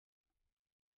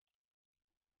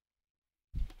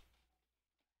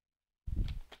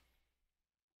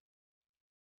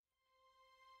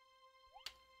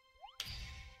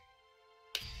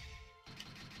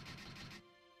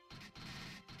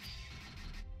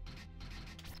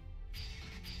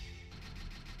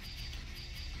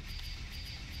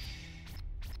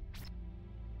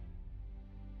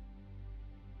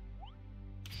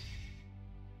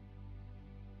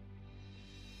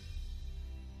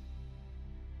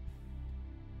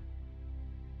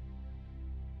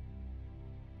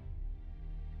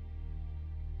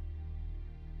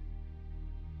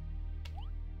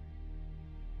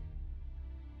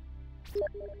Good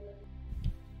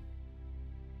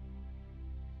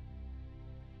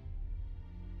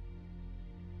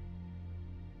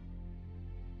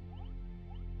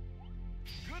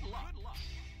luck.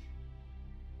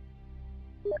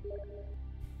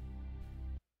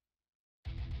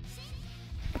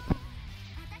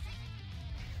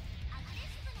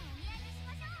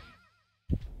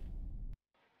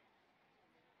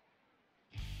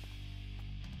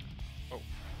 Oh.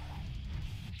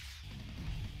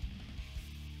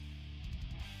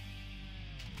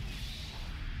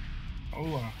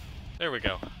 Oh, There we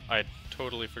go. I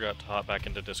totally forgot to hop back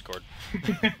into Discord.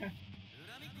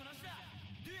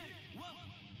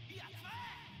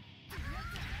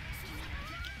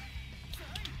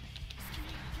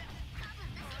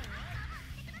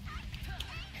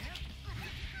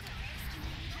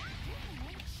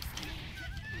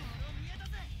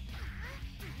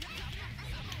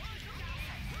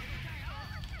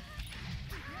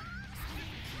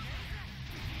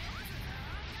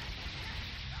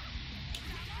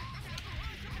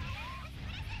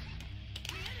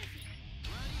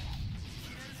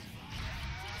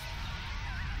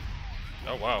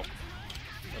 Oh wow.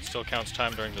 That still counts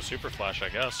time during the super flash, I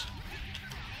guess.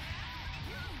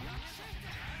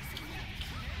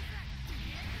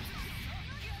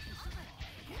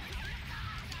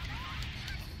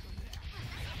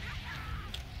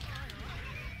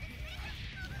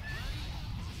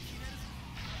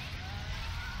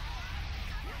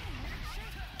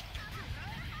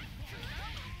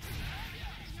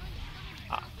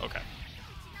 Ah, okay.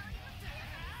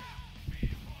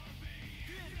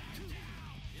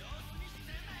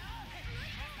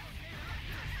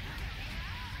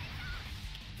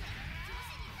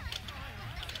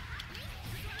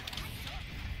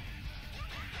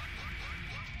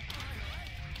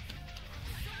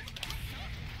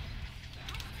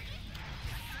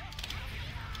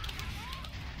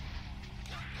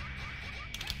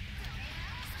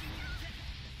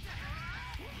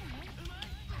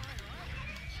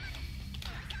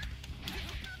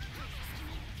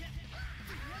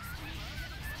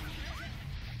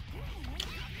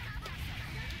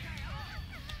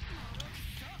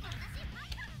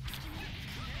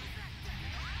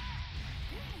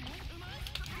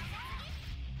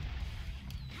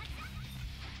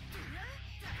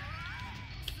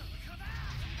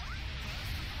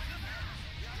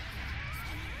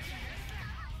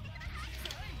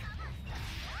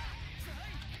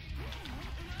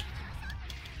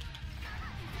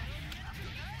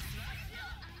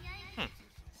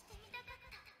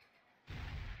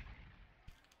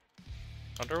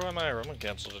 Wonder why my Roman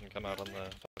cancel didn't come out on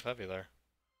the 5 heavy there.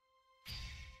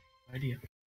 idea.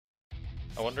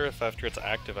 I wonder if after it's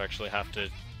active I actually have to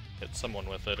hit someone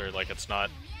with it, or like it's not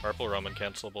purple Roman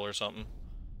cancelable or something.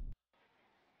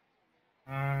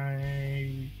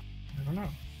 I don't know.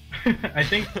 I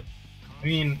think, I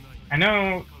mean, I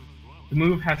know the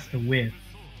move has to whiff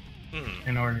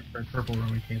in order for purple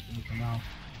Roman cancel to come out.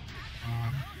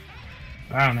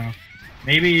 I don't know.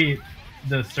 Maybe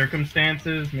the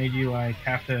circumstances made you like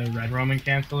have to red Roman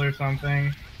cancel or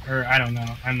something, or I don't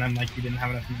know. And then like you didn't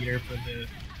have enough meter for the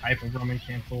type of Roman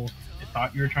cancel it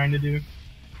thought you were trying to do.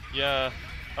 Yeah,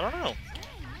 I don't know.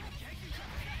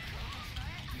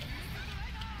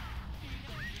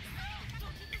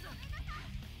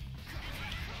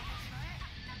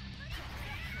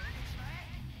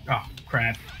 Oh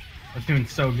crap! I was doing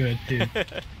so good too,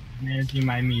 managing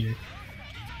my meter.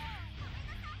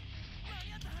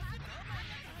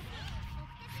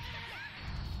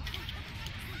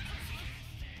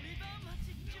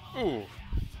 Ooh.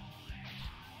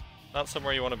 Not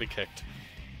somewhere you want to be kicked.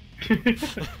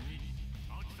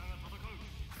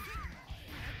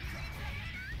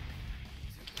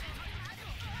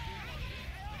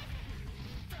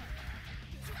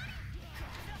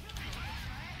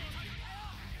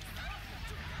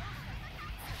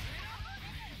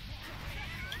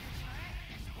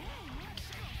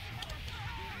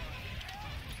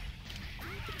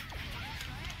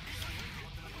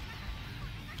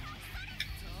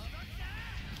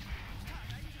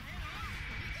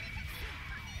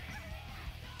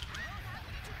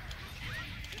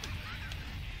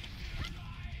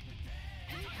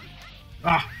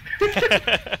 Ah.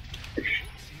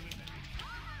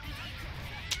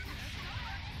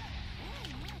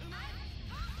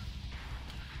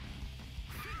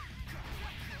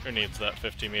 Who needs that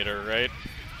 50 meter, right?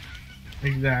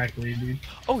 Exactly, dude.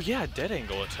 Oh yeah, dead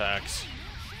angle attacks.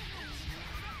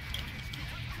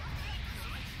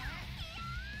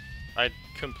 I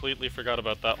completely forgot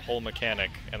about that whole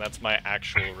mechanic, and that's my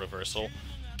actual reversal.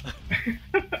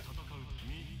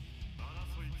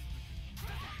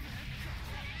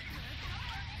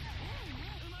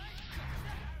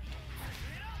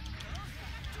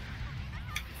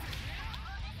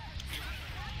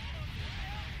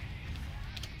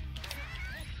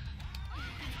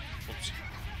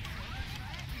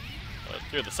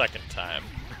 You're the second time.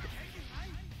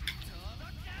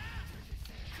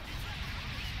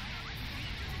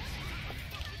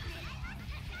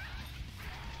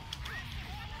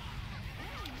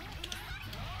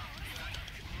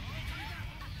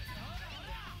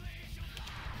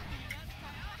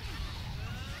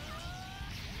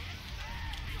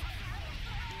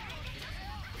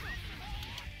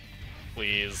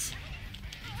 Please.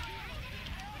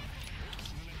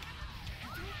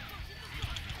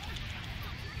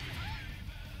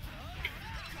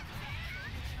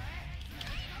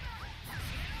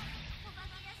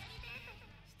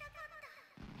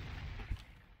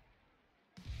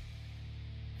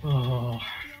 Oh.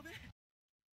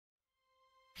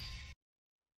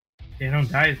 They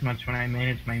don't die as much when I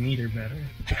manage my meter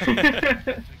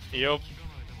better. Yup.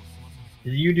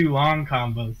 You do long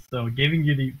combos, so giving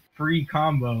you the free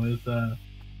combo is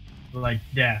like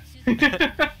death.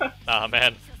 Nah,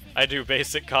 man. I do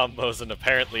basic combos and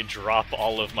apparently drop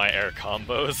all of my air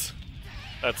combos.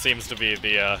 That seems to be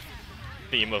the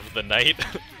theme of the night.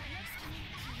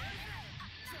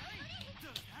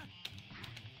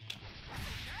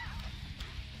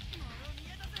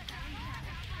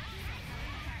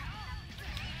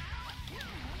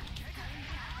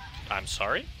 I'm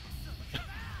sorry?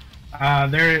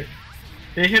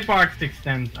 The hitbox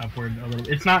extends upward a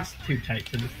little. It's not too tight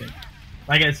to the stick.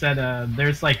 Like I said,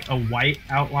 there's like a white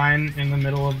outline in the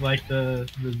middle of like the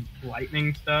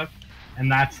lightning stuff,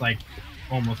 and that's like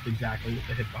almost exactly what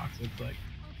the hitbox looks like.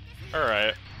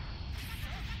 Alright.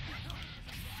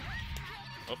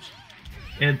 Oops.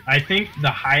 I think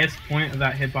the highest point of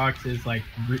that hitbox is like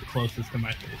closest to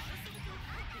my face.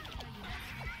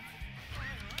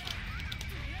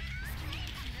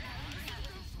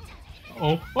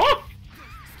 Oh! Oh!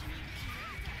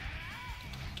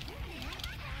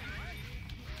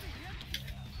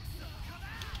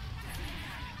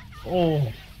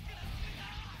 Oh!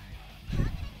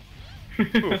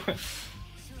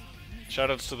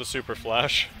 Shoutouts to the Super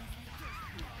Flash.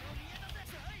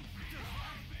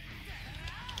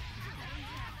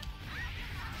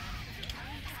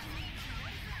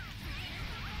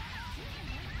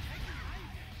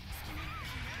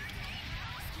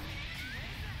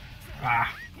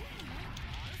 Ah.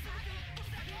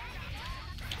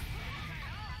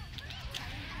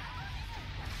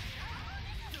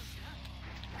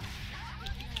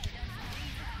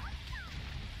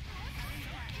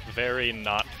 Very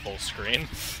not full screen.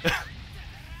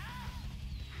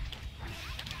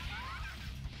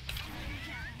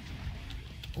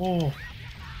 Oh.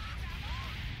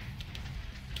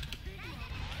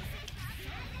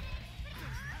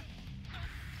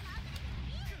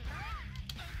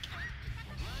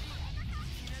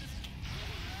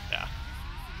 Yeah.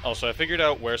 Also, I figured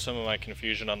out where some of my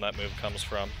confusion on that move comes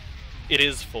from. It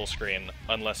is full screen,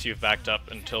 unless you've backed up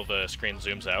until the screen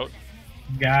zooms out.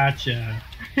 Gotcha.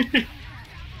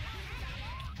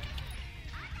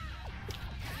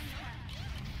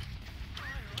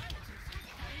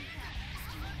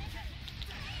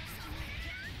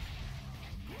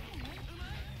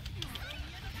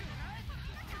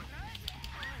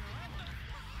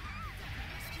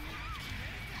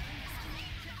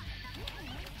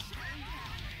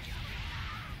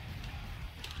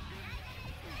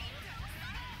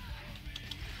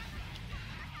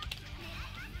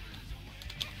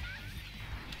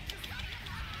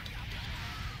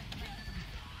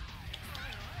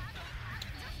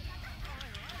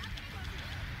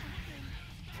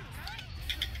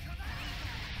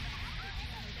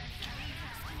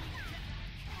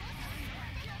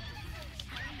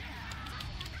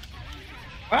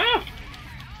 Ah!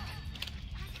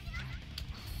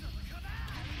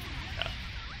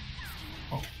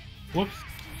 Oh, whoops.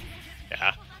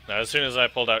 Yeah. Now, as soon as I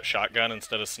pulled out shotgun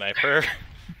instead of sniper,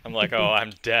 I'm like, oh,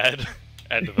 I'm dead.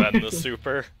 And then the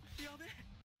super.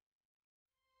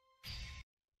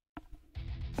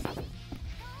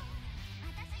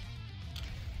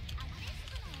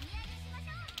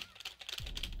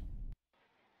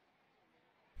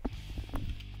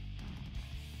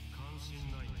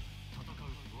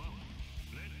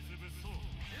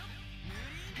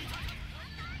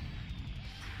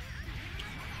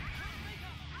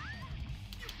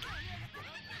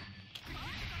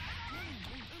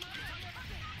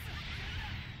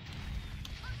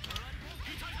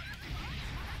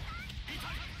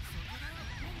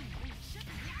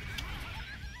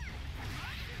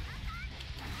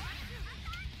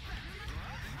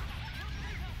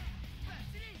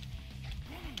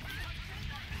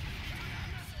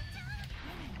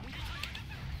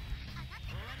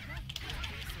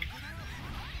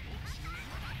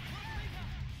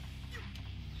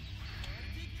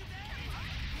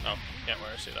 Can't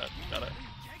wear, see that. Got it.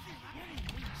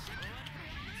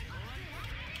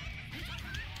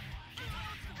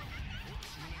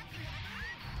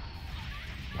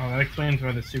 Oh, that explains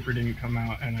why the super didn't come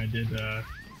out and I did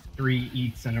 3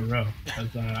 eats in a row,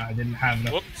 because I didn't have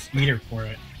enough meter for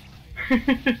it.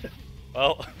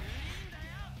 Well,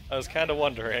 I was kind of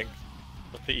wondering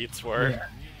what the eats were.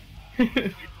 Yeah.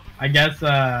 I guess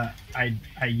I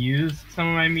used some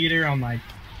of my meter on like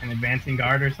an advancing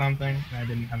guard or something, and I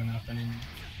didn't have enough anymore.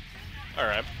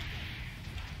 Alright.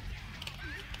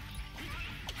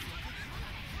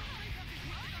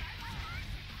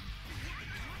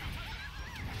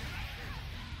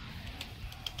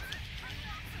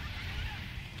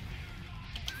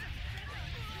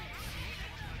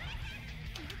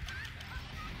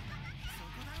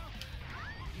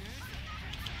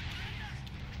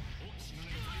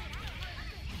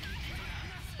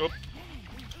 Oop.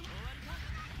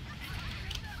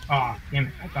 Aw, oh, damn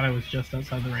it, I thought I was just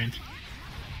outside the range.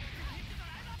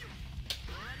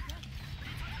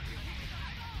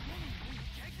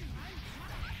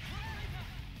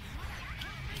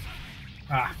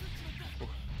 Ah.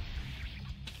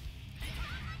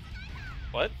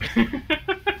 What?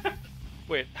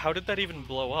 Wait, how did that even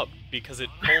blow up? Because it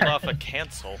pulled off a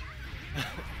cancel.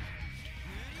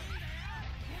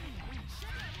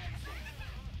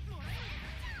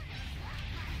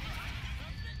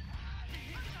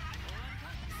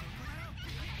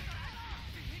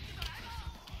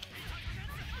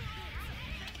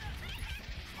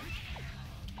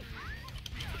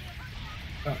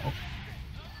 Uh-oh.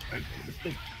 I made a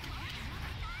mistake.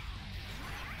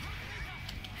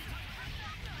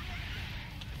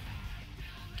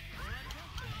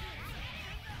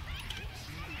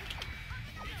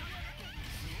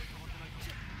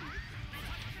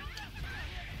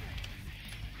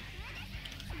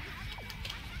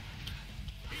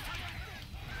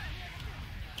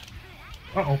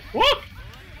 Uh-oh. What?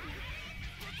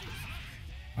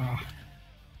 Ah.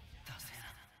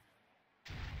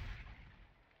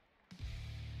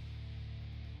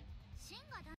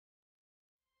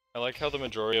 I like how the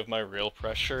majority of my real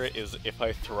pressure is if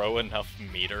I throw enough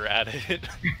meter at it.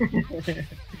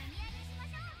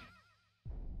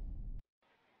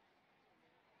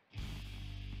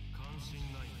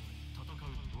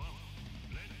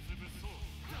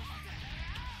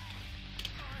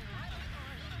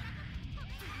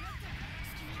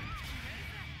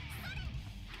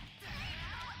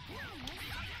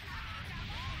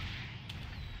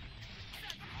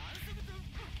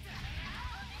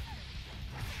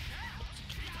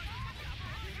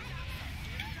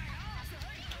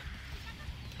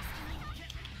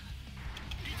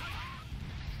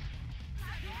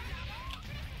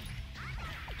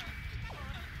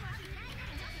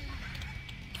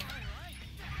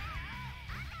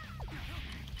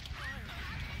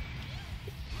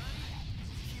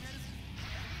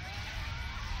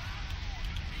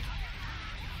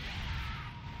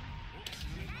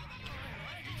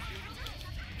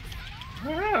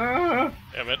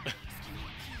 Damn it.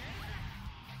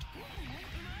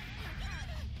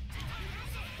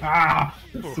 Ah!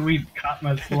 The sweep caught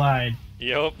my slide.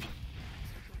 Yup.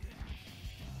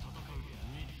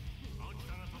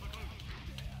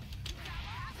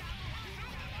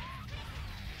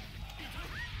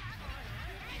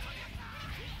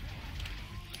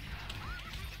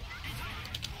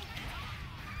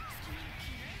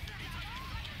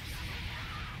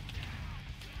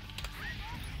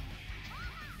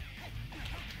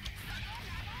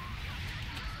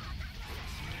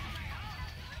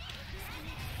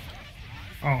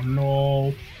 Oh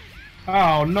no.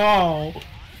 Oh no.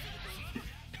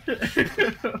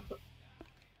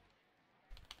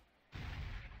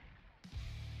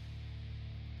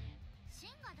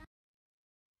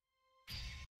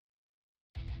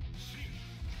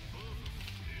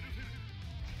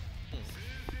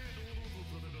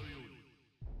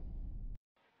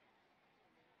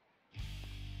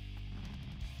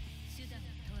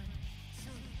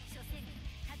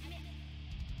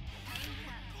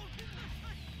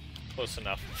 Close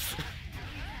enough.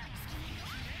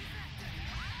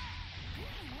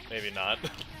 Maybe not.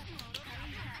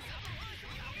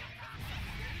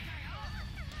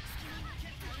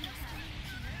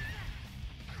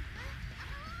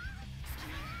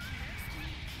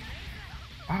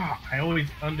 Ah, I always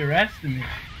underestimate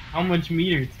how much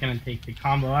meter it's gonna take to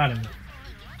combo out of it.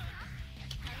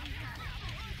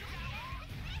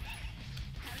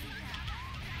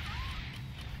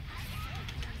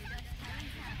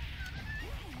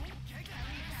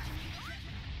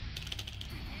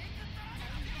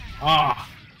 Ah!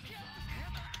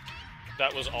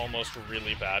 That was almost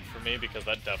really bad for me because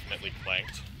that definitely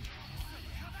clanked.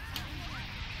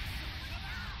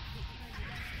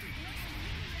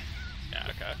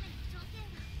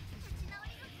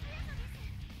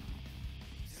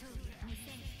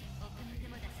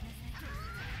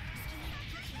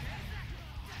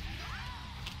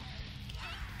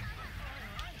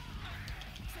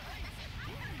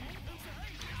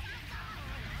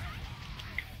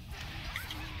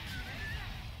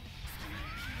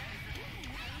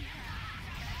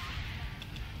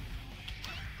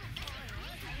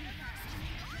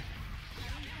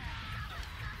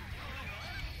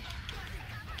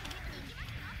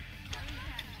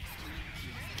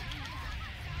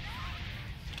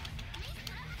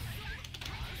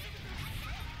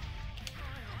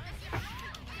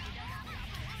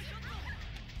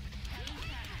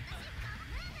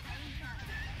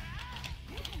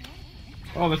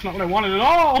 Oh, that's not what I wanted at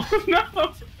all!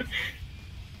 No!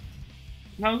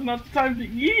 Now's not the time to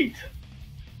eat!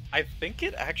 I think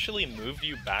it actually moved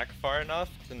you back far enough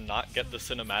to not get the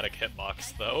cinematic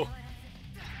hitbox, though.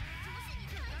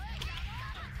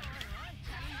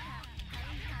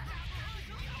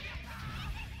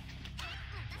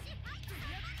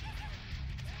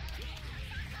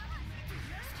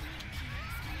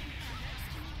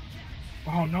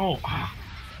 Oh no! Ah.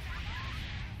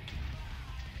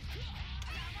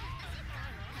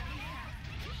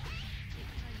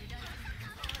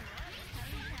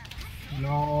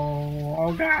 No!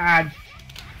 Oh god!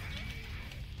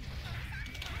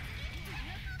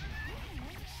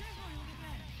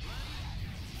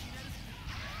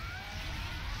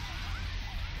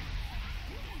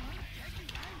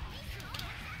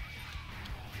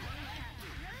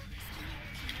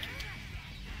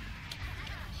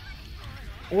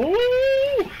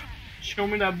 Oh! Show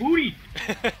me that booty!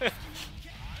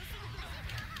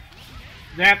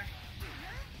 That.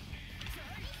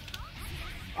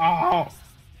 Oh!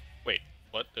 Wait,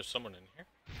 what? There's someone in here?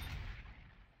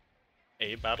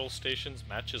 A battle station's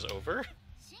match is over?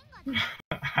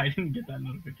 I didn't get that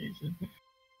notification.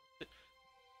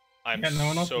 I'm Yeah, no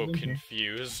one else so is in here.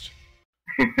 confused.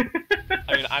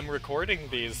 I mean, I'm recording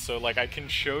these, so, like, I can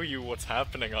show you what's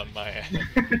happening on my end,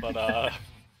 but,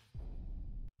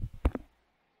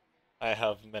 I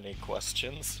have many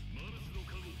questions.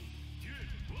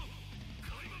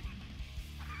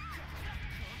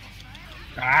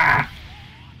 Ah!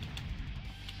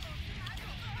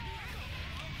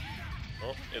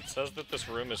 Well, it says that this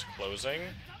room is closing,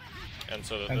 and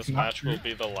so that That's this not match true. will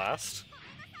be the last.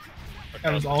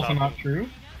 That was Across the also top not of- true.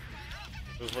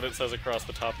 This is what it says across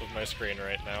the top of my screen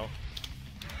right now.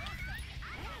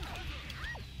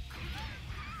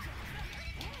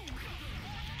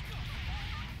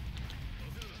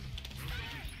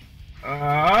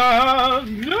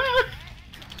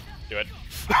 Do it.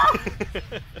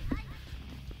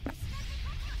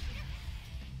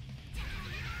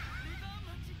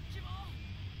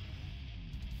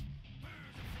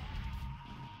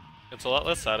 It's a lot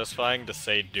less satisfying to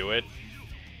say do it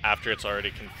after it's already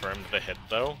confirmed the hit,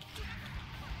 though.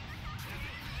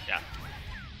 Yeah.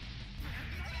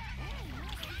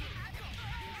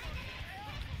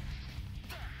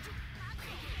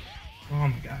 Oh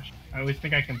my gosh. I always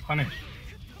think I can punish.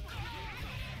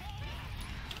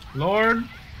 Lord!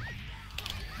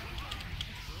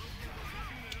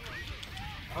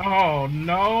 Oh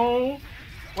no!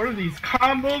 What are these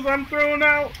combos I'm throwing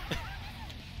out?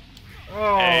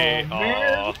 Oh Hey,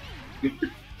 man!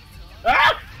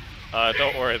 aw. Ah!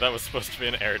 Don't worry, that was supposed to be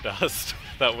an air dust.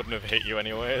 That wouldn't have hit you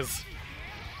anyways.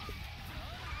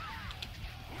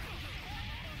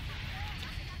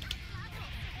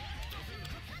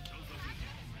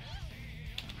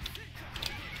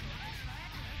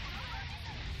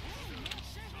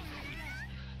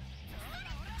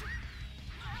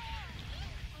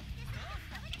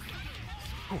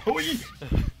 Oi!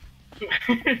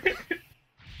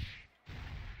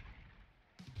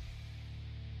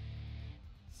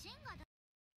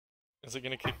 Is it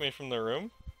gonna kick me from the room?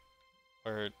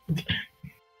 Or...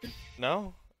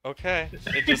 No? Okay.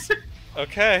 It just...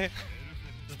 Okay.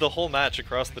 The whole match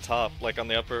across the top, like on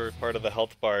the upper part of the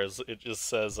health bars, it just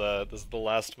says, this is the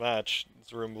last match.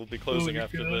 This room will be closing my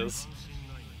after God. this.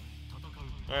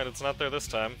 Alright, it's not there this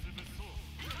time.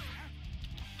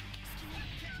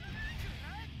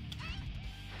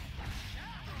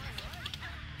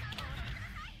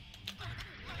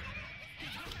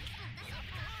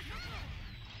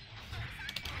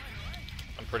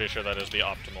 I'm pretty sure that is the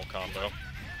optimal combo.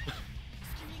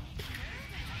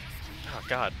 Oh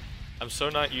god. I'm so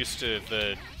not used to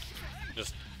the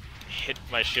just hit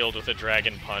my shield with a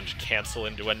dragon punch, cancel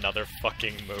into another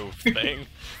fucking move thing.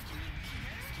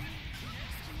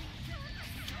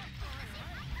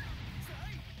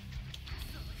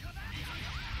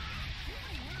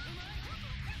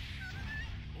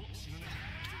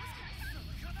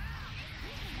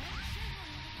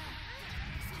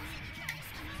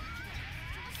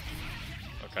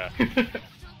 Okay.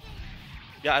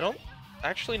 Yeah, I don't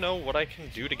actually know what I can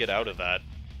do to get out of that.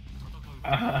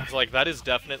 'Cause, like, that is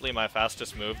definitely my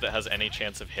fastest move that has any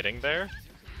chance of hitting there.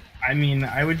 I mean,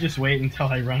 I would just wait until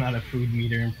I run out of food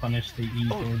meter and punish the E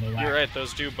or the last. You're right,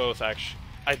 those do both actually.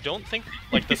 I don't think,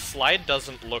 like, the slide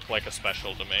doesn't look like a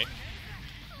special to me.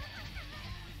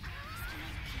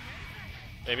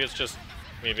 Maybe it's just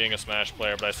me being a Smash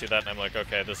player, but I see that and I'm like,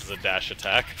 okay, this is a dash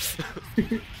attack.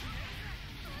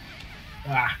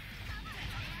 Ah.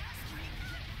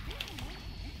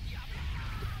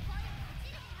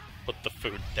 Put the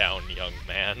food down, young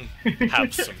man.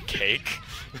 Have some cake.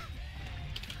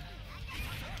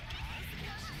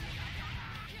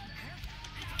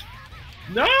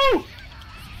 No!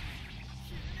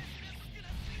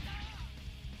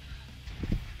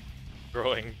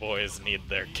 Growing boys need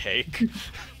their cake.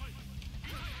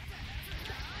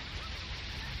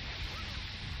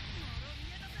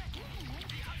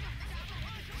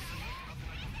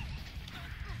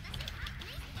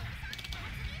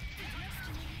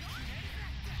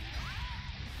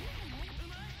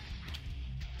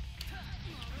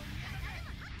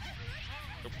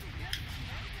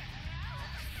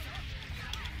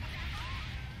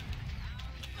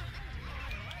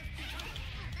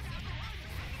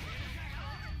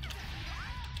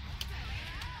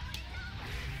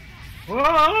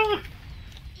 Whoa!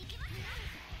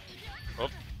 Oh,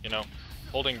 you know,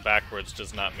 holding backwards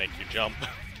does not make you jump.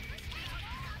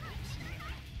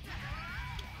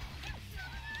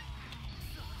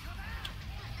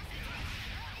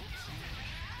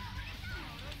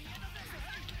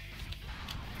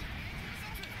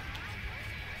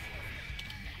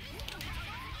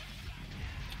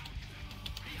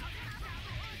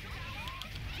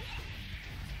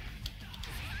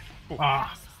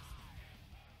 Ah.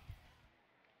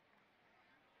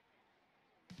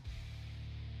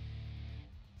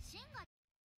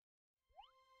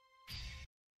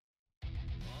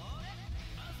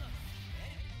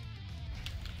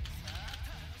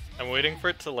 I'm waiting for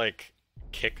it to, like,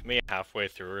 kick me halfway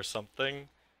through or something.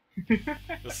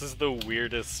 This is the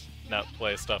weirdest net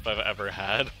play stuff I've ever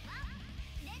had.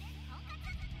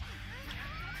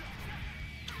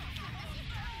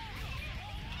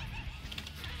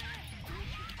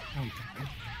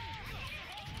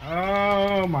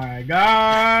 Oh my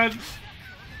god!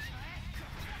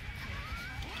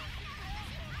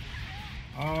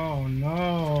 Oh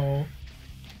no!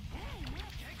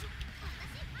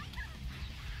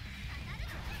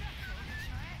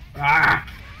 Ah!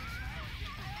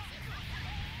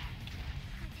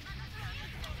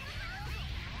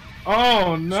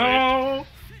 Oh no!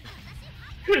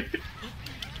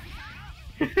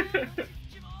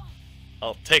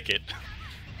 I'll take it.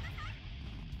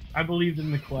 I believed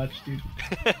in the clutch, dude.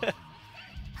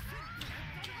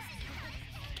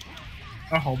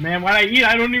 Oh man, why'd I eat?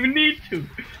 I don't even need to!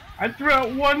 I threw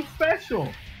out one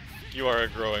special! You are a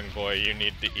growing boy, you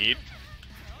need to eat.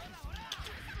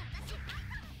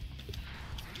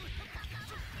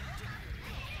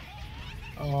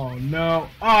 Oh no!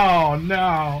 Oh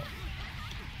no!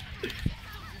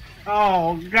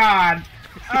 Oh god!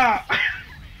 Ah.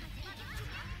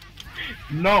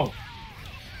 No!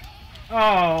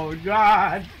 Oh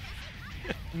god!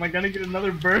 Am I gonna get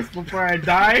another burst before I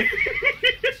die?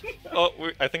 Oh,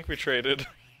 I think we traded.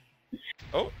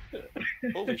 Oh,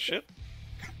 holy shit.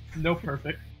 No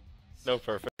perfect. No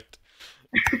perfect.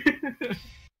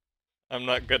 I'm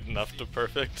not good enough to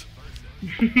perfect.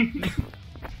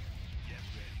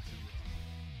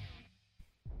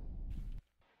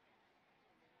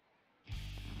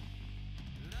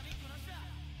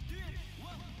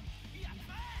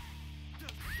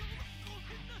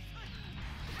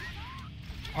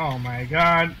 Oh my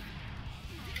god.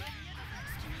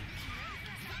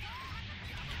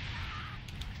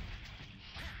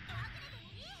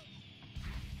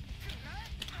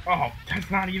 Oh,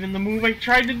 that's not even the move I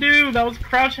tried to do! That was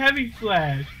crouch heavy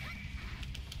slash!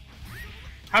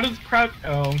 How does crouch...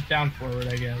 Oh, down forward,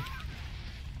 I guess.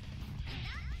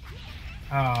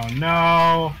 Oh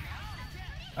no!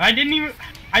 I didn't even...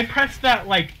 I pressed that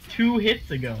like 2 hits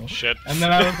ago. Shit. And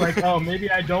then I was like, oh, maybe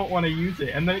I don't want to use it.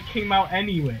 And then it came out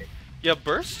anyway. Yeah,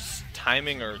 bursts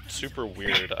timing are super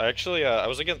weird. I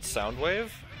was against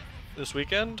Soundwave this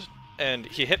weekend, and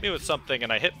he hit me with something,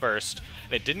 and I hit burst,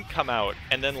 and it didn't come out,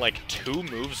 and then like 2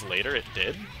 moves later it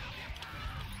did.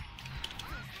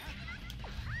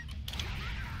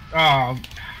 Oh.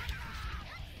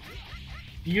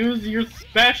 Use your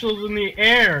specials in the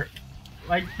air.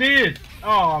 Like this.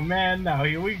 Oh man, now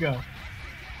here we go.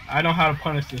 I know how to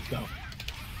punish this though.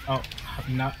 Oh,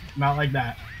 not like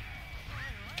that.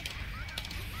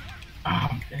 Oh,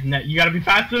 and that you gotta be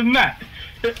faster than that.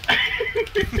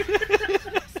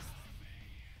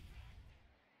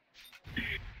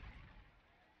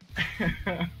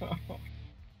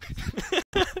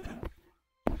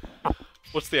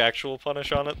 What's the actual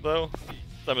punish on it though?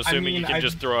 I'm assuming you can I've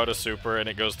just throw out a super and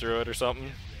it goes through it or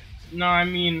something. No, I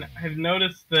mean, I've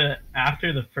noticed that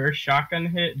after the first shotgun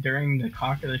hit, during the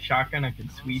cock of the shotgun, I can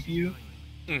sweep you.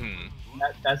 Mm-hmm.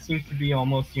 That seems to be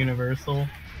almost universal.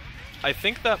 I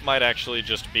think that might actually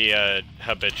just be a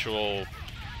habitual,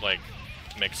 like,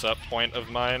 mix-up point of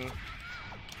mine.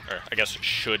 Or, I guess it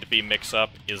should be mix-up,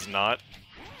 is not.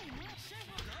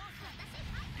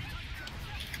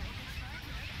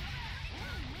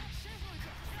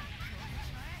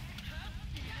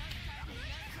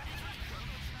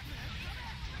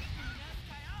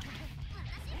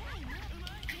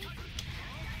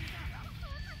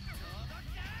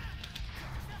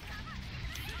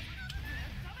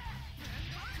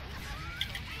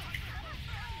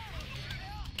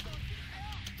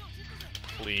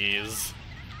 please.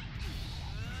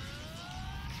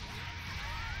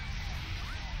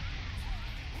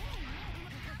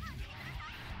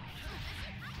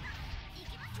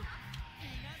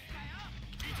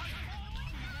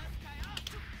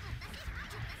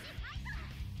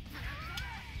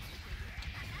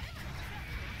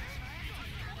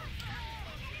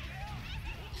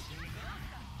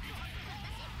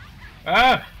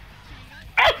 Ah!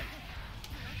 Ah!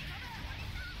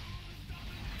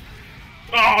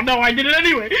 Oh no, I did it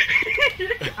anyway!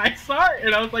 I saw it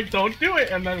and I was like, don't do it,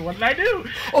 and then what did I do?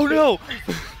 Oh no!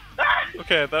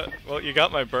 Okay, well, you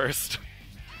got my burst.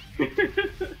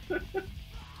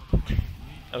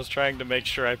 I was trying to make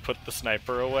sure I put the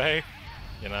sniper away,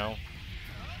 you know?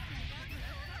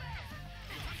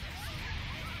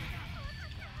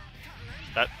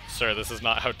 Sir, this is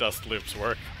not how dust loops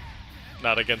work.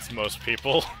 Not against most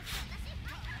people.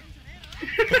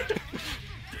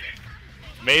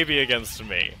 Maybe against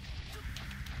me.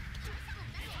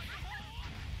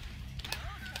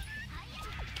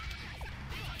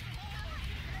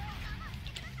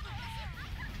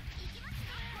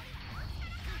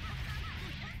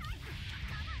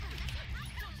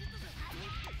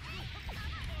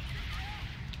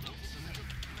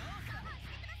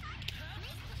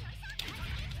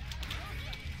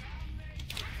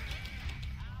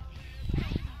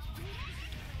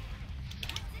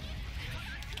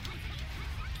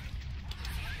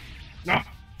 No!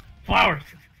 Flowers!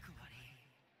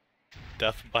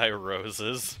 Death by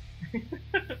roses.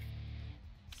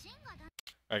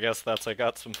 I guess that's I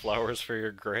got some flowers for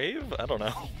your grave? I don't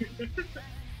know.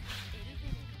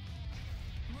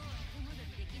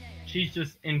 She's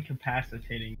just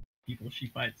incapacitating people she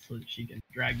fights so that she can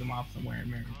drag them off somewhere and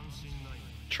marry them.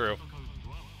 True.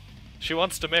 She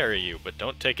wants to marry you, but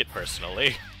don't take it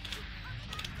personally.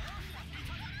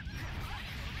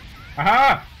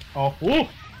 Aha! Oh, ooh!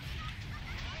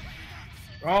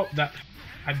 Oh,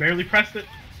 I barely pressed it.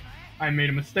 I made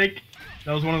a mistake.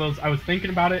 That was one of those, I was thinking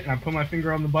about it, and I put my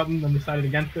finger on the button, then decided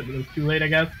against it, but it was too late, I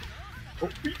guess. Oh,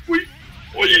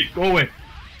 wait, go away.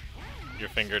 Your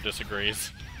finger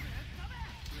disagrees.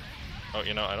 Oh,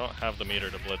 you know, I don't have the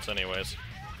meter to blitz anyways.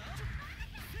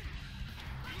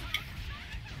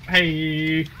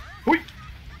 Hey, wait.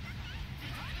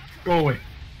 Go away.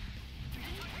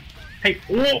 Hey,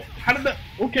 oh, how did that,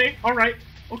 okay, alright,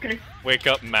 okay. Wake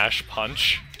up, mash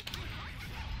punch.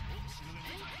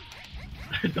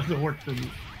 It doesn't work for me.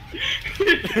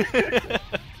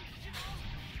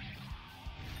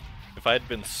 If I had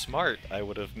been smart, I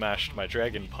would have mashed my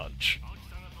dragon punch.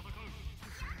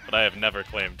 But I have never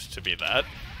claimed to be that.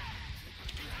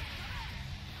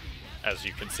 As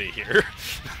you can see here.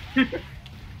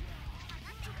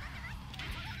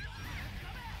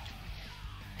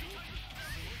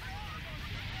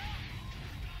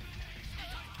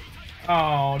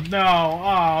 Oh no,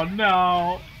 oh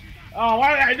no. Oh,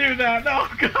 why did I do that? No,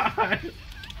 God.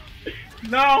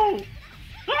 No.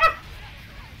 Ah!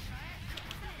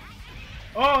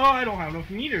 Oh, I don't have enough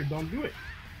meters. Don't do it.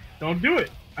 Don't do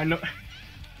it. I know.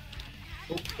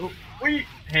 Oh, wait.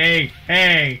 Hey.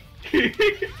 Hey.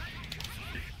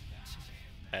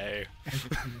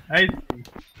 I see.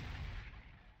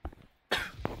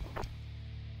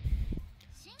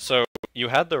 So, you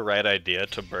had the right idea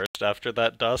to burst after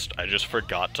that dust, I just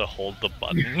forgot to hold the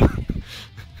button.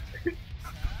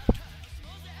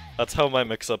 That's how my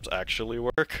mix-ups actually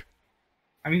work.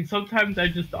 I mean, sometimes I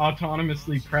just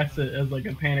autonomously press it as like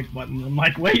a panic button. I'm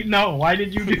like, wait, no, why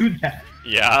did you do that?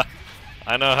 Yeah,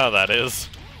 I know how that is.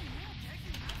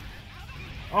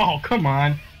 Oh, come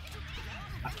on.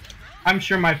 I'm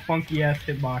sure my funky-ass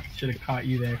hitbox should have caught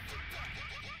you there.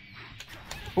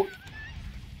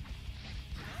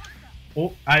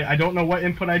 Oh, I don't know what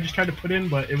input I just tried to put in,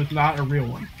 but it was not a real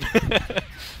one.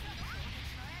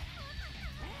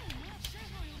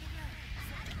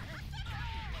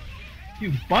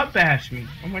 You butt bashed me.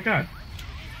 Oh my god.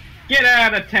 Get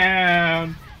out of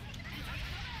town!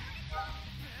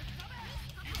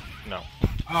 No.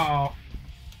 Oh.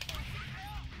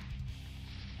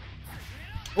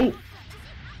 Oh.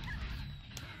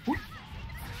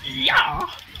 Yeah.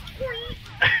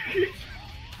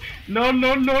 No,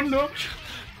 no, no, no.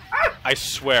 Ah! I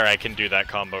swear I can do that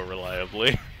combo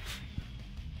reliably.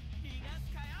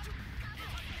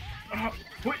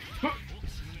 Wait,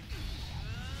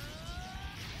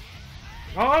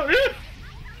 oh,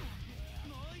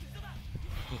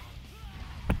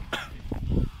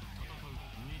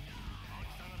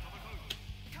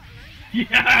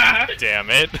 yeah. Damn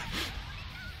it.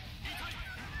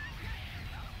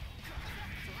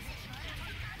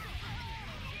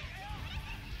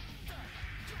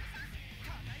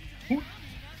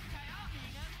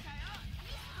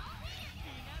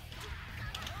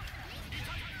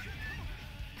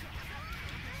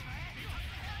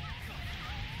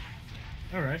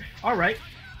 Alright. Alright.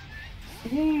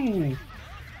 Ooh.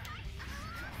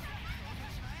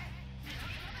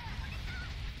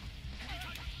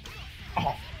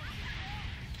 Oh.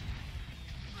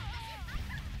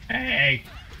 Hey.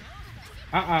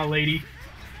 Lady.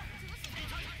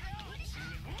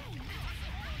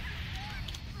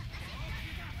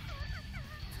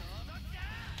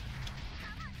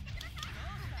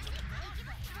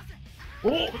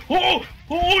 Oh! Oh!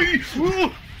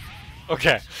 Oh!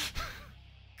 Okay.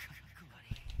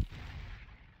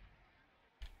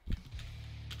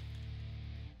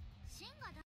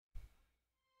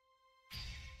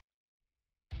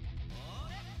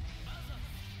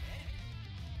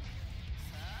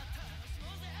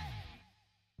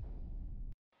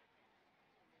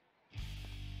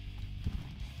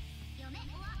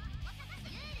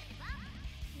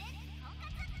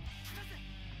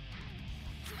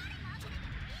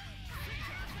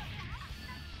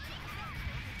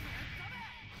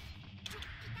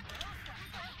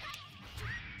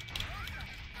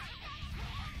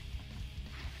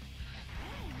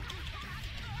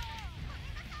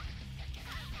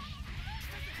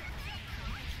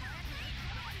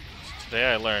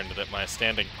 Today I learned that my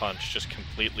standing punch just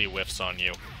completely whiffs on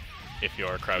you if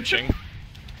you're crouching.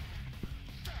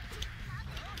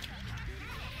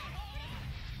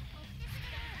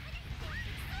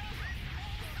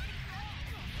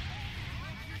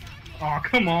 Oh,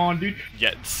 come on, dude.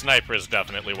 Yeah, sniper is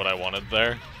definitely what I wanted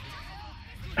there.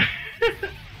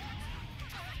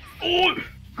 Oh,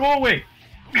 go away.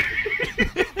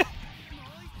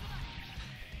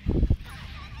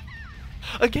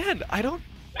 Again, I don't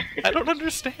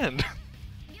understand.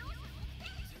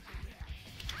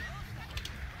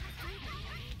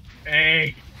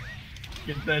 Hey,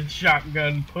 get that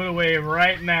shotgun put away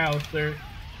right now, sir.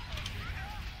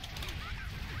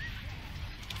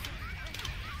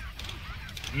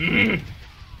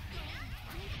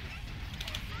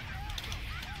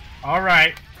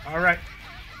 Alright, alright.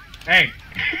 Hey.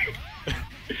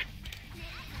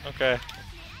 Okay,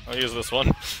 I'll use this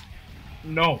one.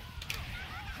 No.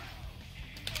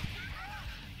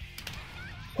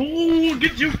 Oh,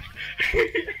 did you?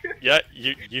 Yeah,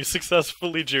 you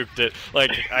successfully juked it.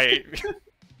 Like,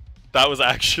 that was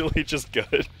actually just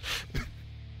good.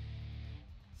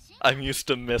 I'm used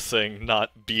to missing,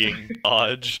 not being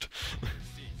dodged.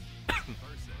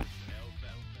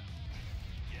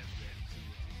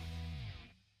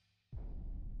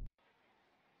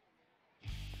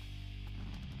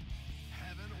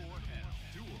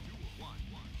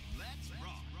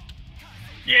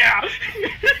 Yeah!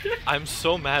 I'm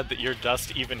so mad that your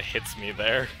dust even hits me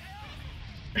there.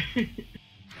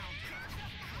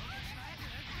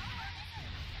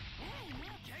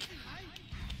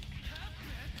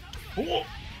 Oh,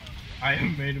 I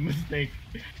have made a mistake.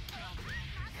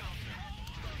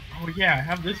 Oh yeah, I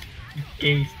have this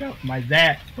gay stuff, my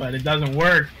that, but it doesn't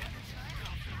work.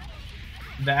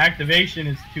 The activation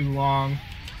is too long.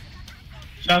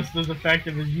 Just as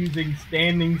effective as using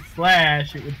standing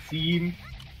slash, it would seem.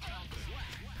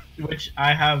 Which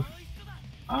I have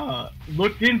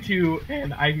looked into,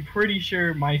 and I'm pretty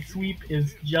sure my sweep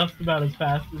is just about as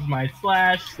fast as my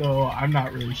slash, so I'm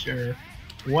not really sure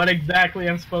what exactly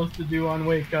I'm supposed to do on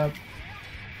Wake Up.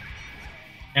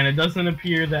 And it doesn't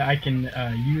appear that I can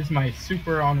use my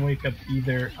super on Wake Up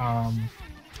either. I'm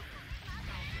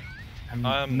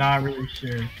not really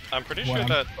sure. I'm pretty sure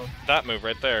that move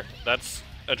right there, that's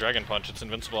a Dragon Punch. It's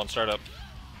invincible on startup.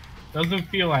 Doesn't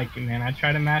feel like it, man. I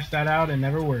try to mash that out and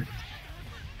never works.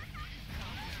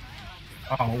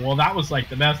 Oh, well, that was like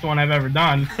the best one I've ever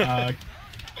done.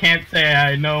 Can't say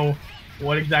I know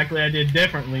what exactly I did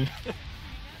differently.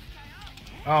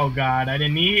 Oh god, I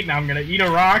didn't eat, and I'm gonna eat a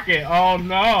rocket. Oh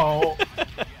no!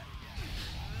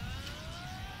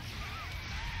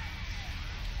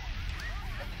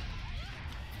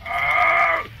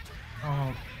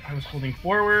 Oh, I was holding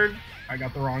forward. I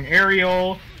got the wrong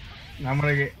aerial, and I'm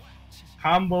gonna get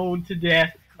comboed to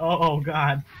death. Oh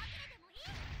god.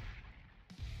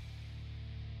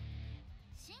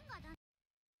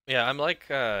 Yeah, I'm like,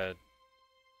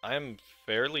 I'm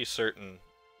fairly certain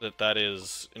that that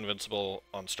is invincible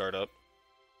on startup.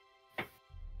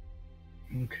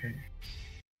 Okay.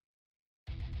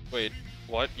 Wait,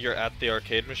 what? You're at the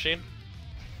arcade machine?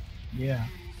 Yeah.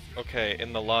 Okay,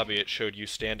 in the lobby it showed you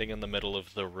standing in the middle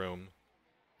of the room.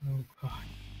 Oh god.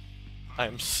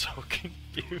 I'm so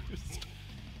confused.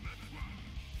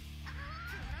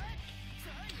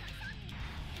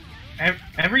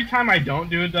 Every time I don't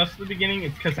do a dust at the beginning,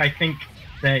 it's because I think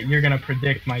that you're gonna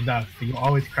predict my dust, so you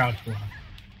always crouch block.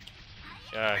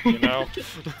 Yeah, you know?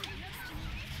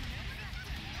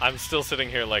 I'm still sitting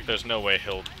here like there's no way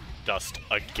he'll dust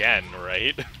again,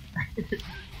 right?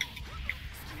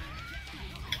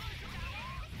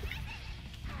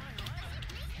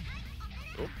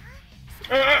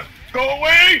 Go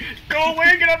away! Go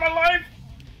away! Get out of my life!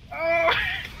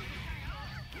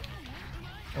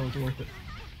 That was worth it.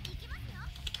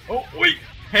 Oh, wait!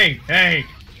 Hey, hey!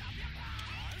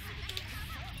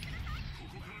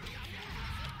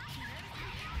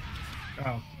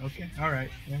 Oh, okay,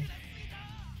 alright. Yeah.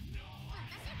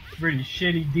 Pretty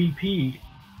shitty DP.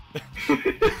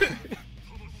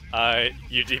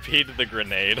 You DP'd the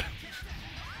grenade.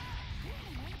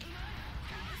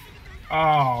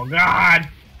 Oh, God!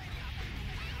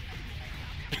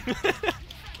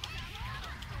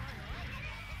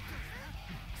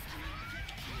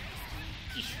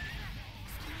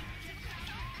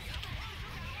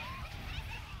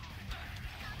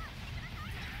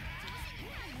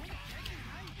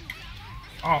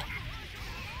 Oh.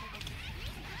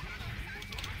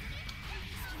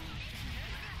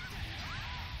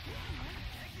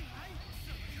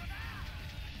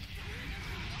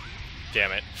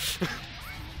 Damn it.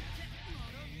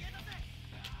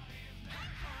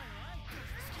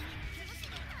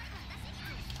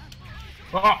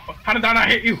 Oh, how did that not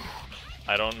hit you?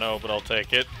 I don't know, but I'll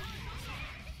take it.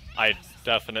 I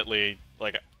definitely,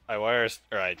 like, I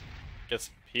guess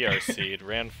PRC'd,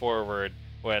 ran forward,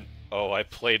 went, oh, I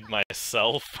played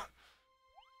myself.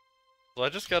 So I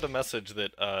just got a message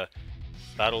that,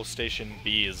 Battle Station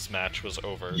B's match was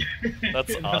over.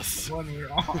 That's us. The one we're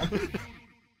on.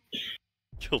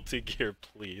 Guilty Gear,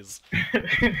 please.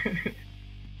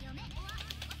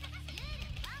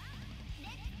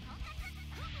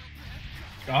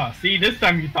 Oh, see, this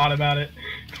time you thought about it.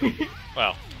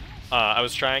 Well, I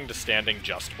was trying to standing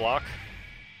just block.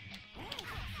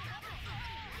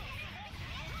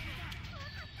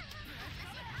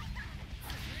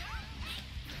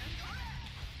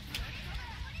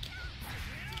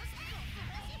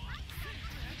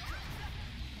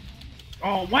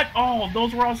 Oh, what? Oh,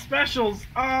 those were all specials.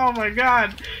 Oh my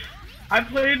god. I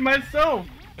played myself.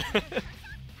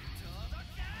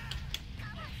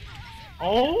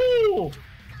 Oh!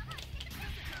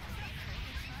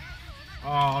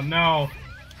 Oh no.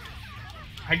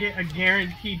 I get a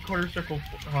guaranteed quarter circle.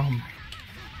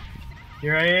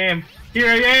 Here I am. Here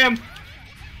I am.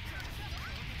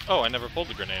 Oh, I never pulled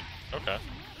the grenade. Okay.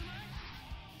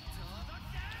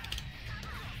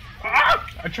 Ah!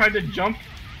 I tried to jump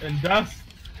and dust.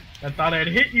 I thought I'd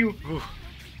hit you. Ooh.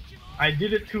 I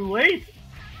did it too late.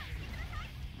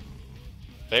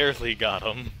 Barely got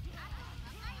him.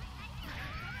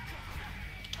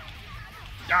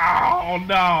 Oh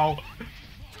no.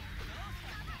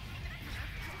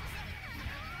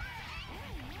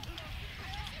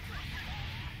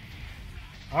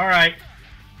 Alright.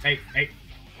 Hey, hey.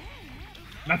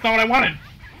 That's not what I wanted.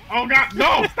 Oh god,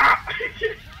 no, stop!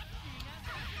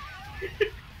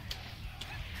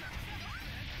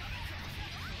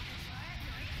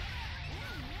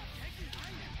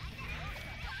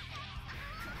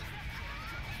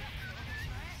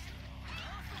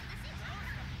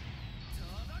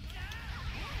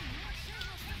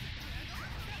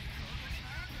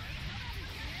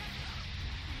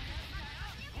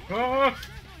 Oh,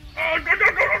 go.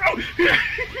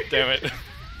 Damn it.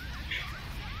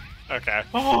 Okay.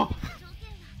 Oh.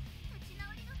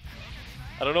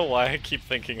 I don't know why I keep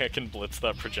thinking I can blitz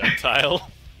that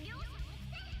projectile.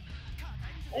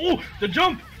 Oh, the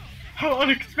jump! How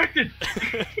unexpected!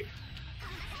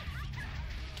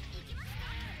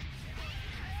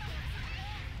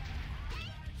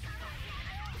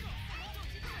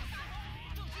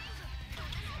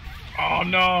 Oh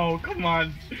no, come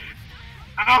on.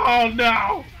 Oh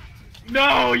no!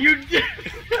 No, you did.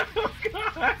 Oh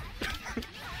god!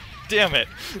 Damn it!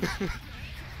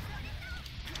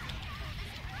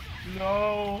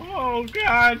 No, oh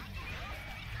god!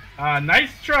 Nice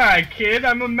try, kid.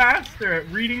 I'm a master at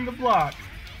reading the block.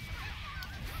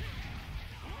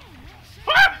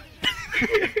 Ah!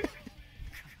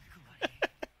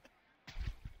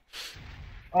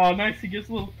 Oh, nice. He gives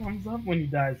a little thumbs up when he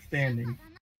dies standing.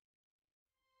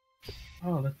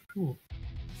 Oh, that's cool.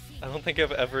 I don't think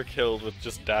I've ever killed with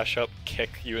just dash up, kick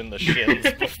you in the shins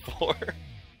before.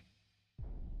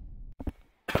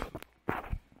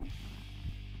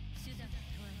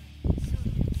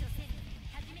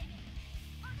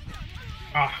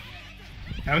 Ah,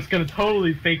 I was gonna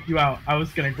totally fake you out. I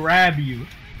was gonna grab you.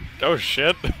 Oh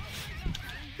shit.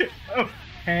 Oh,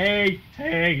 hey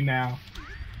now.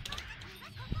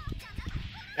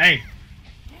 Hey.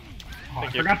 Oh, I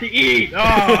forgot to eat.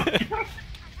 Oh.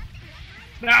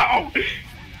 No.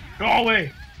 Go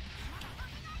away.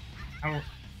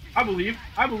 I believe.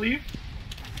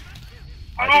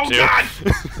 I do too.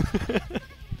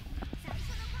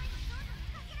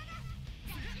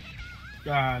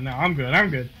 God! No, I'm good. I'm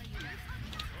good.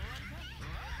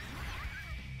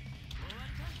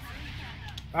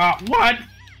 What?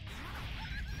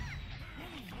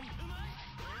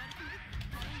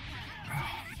 Oh,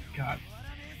 God.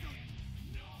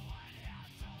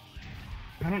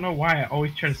 I don't know why I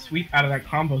always try to sweep out of that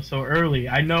combo so early.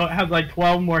 I know it has like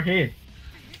 12 more hits.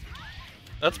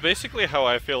 That's basically how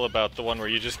I feel about the one where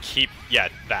you just keep... Yeah,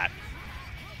 that.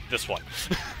 This one.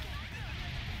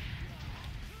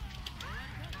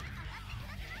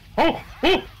 Oh!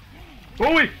 Oh!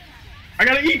 Oh, wait! I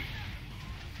gotta eat!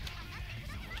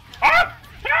 Ah!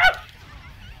 Ah!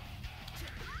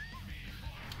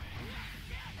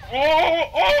 Oh!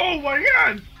 Oh my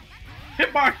God!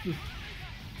 Hitboxes!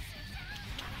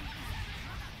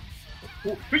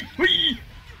 Oh, wait, wait.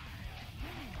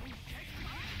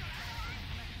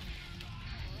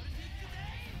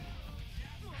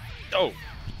 Oh!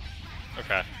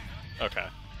 Okay. Okay.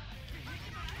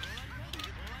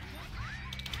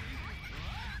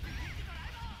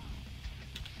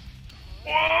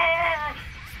 Oh,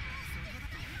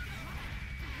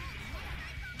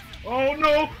 oh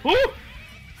no! Oh!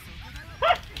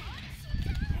 Ah!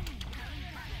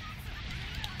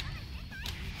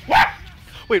 What?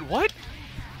 Wait, what?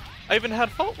 I even had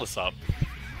Faultless up.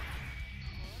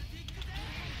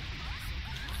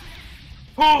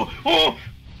 Oh! Oh!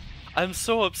 I'm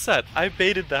so upset. I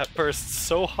baited that burst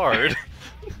so hard.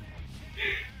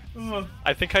 Oh.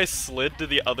 I think I slid to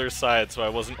the other side so I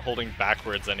wasn't holding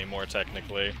backwards anymore,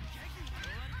 technically.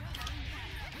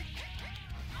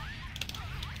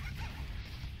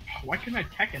 Why couldn't I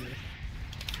tech in this?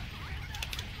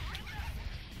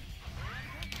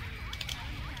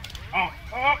 Oh!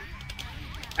 Oh!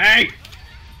 Hey!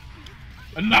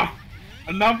 Enough!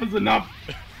 Enough is enough!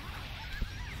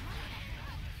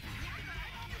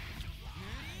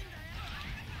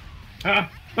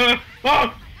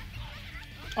 Oh!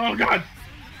 Oh God!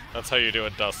 That's how you do a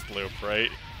dust loop, right?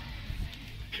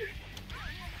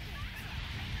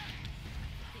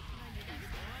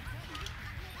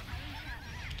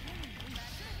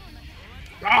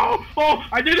 Oh! Oh!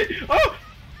 I did it! Oh!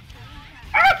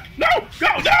 Ah! No!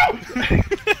 No! No!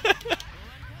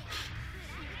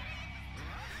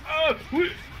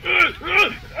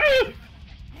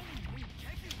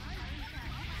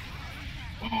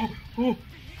 Oh! Oh!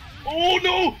 Oh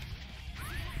no!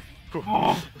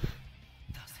 Oh!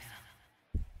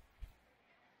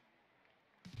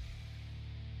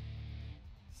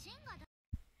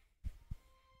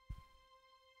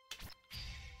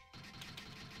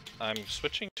 I'm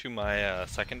switching to my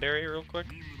secondary real quick.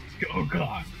 Oh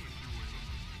God!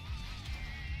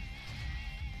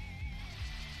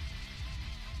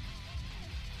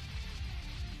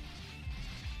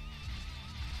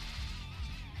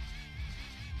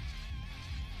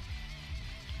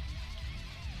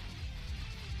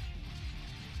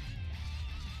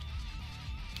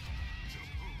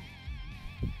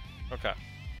 Okay.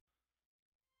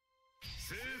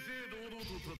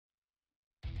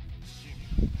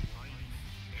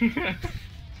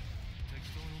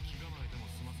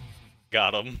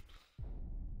 Got him.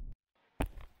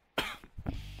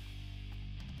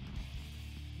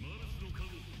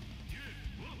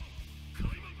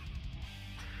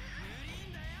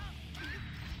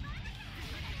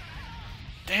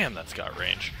 Damn, that's got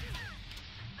range.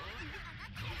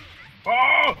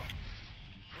 Oh!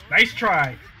 Nice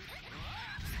try.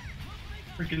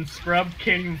 Freaking scrub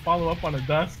can't even follow up on a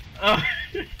dust.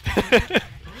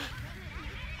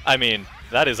 I mean,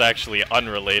 that is actually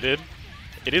unrelated.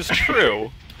 It is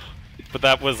true, but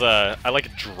that was I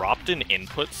like dropped an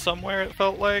input somewhere, it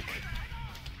felt like.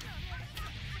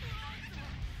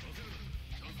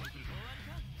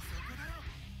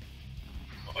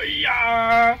 Oh,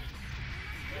 yeah!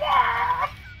 Wah!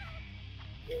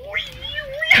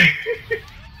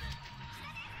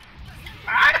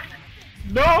 Ah!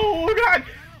 No, God!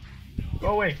 Go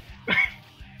away.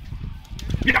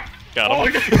 Yeah. Got Oh,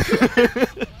 him.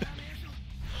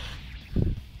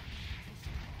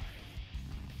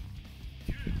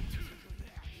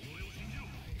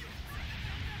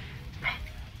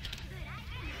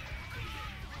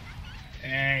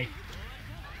 Hey.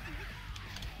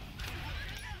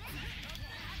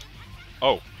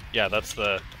 Oh, yeah, that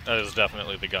is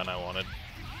definitely the gun I wanted.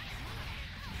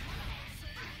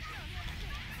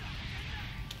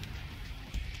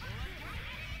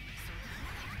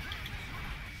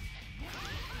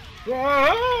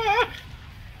 Ah!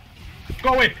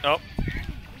 Go away. Oh.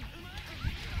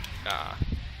 Ah.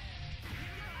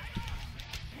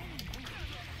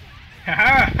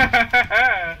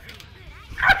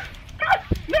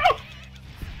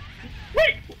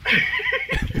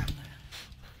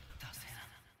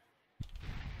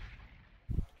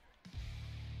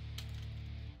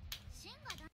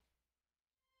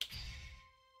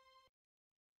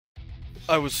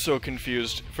 I was so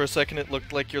confused. For a second it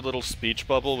looked like your little speech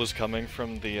bubble was coming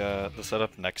from the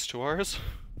setup next to ours.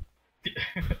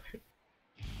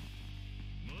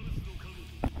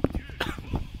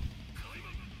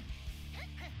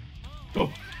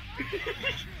 Oh.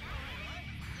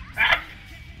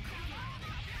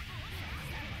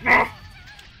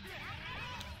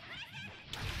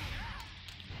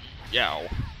 Yow.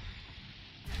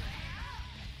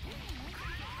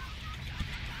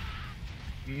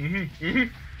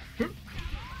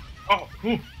 Oh.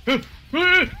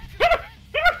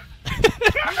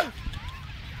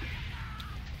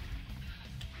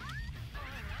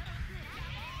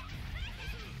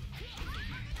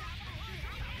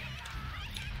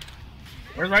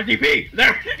 Where's my DP?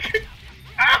 There!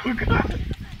 Oh god!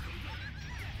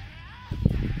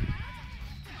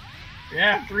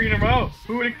 Yeah, 3 in a row.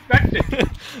 Who would expect it?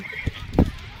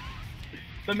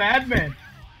 The madman.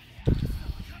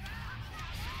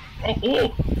 Oh,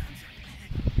 oh!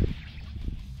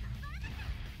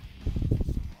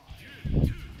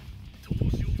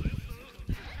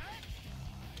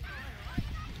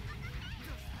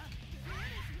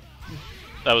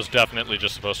 That was definitely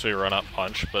just supposed to be a run-up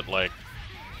punch, but like,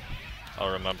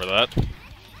 I'll remember that.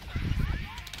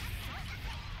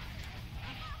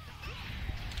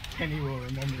 Kenny will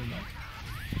remember that.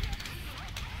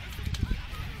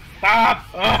 Stop!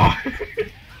 Oh,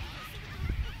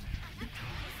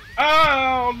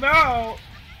 oh no!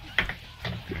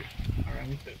 Alright, let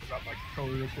me drop my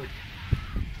controller real quick.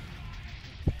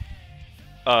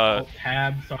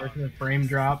 Tab, sorry for the frame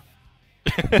drop.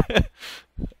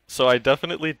 So I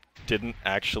definitely didn't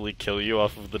actually kill you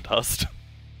off of the dust.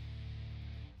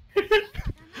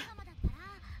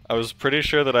 I was pretty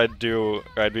sure that I'd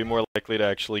be more likely to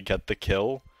actually get the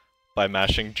kill by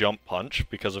mashing jump punch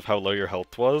because of how low your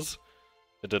health was.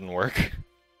 It didn't work.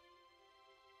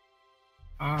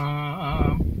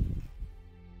 Let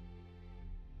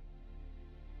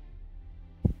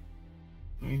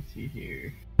me see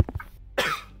here.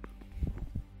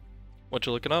 What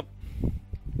you looking up?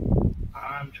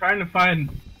 I'm trying to find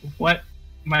what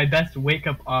my best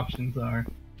wake-up options are.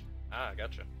 Ah,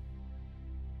 gotcha.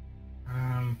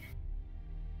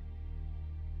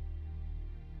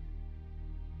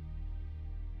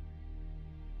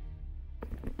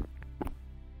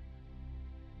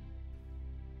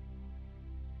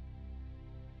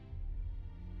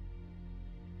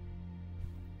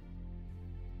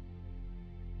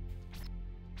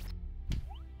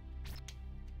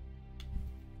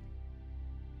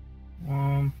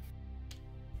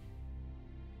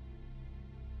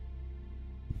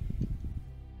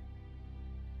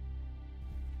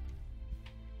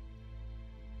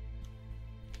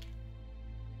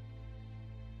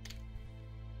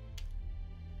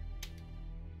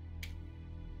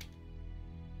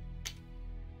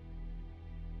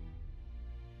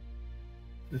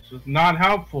 This was not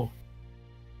helpful.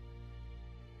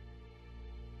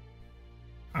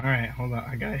 Alright, hold on.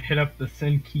 I gotta hit up the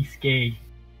Senkisuke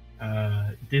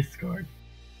Discord.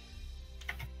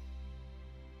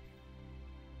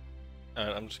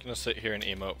 Alright, I'm just gonna sit here and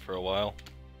emote for a while.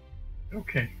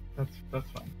 Okay, that's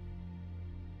fine.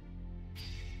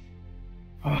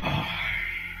 Oh.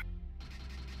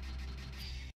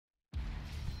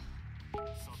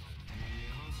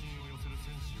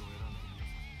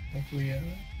 Hopefully,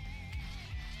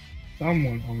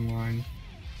 someone online.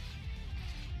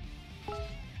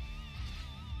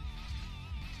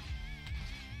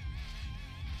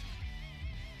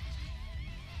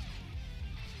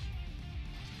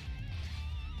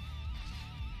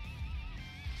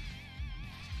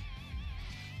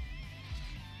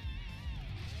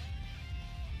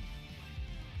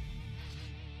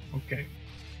 Okay.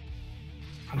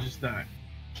 I'll just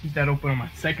keep that open on my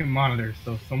second monitor,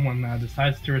 so if someone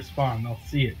decides to respond, I'll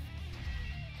see it.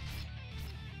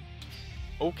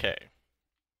 Okay.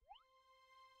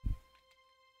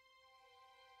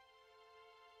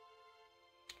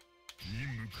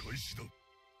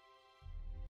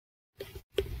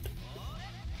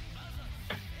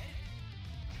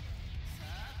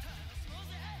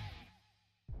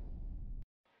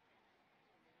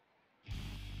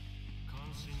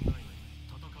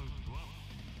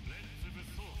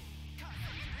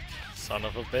 Son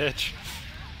of a bitch.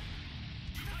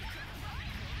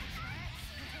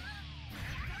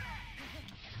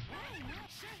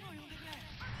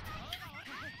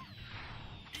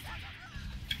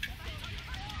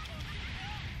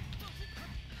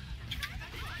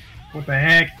 What the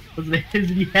heck? What the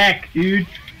hizzy heck, dude?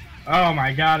 Oh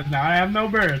my god, now I have no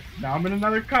burst. Now I'm in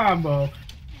another combo.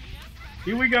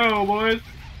 Here we go, boys.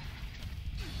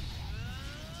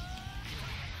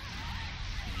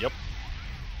 Yep.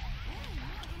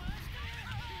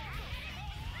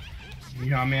 You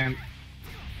know, man,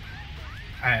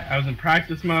 I was in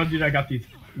practice mode, dude. I got these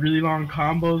really long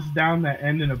combos down that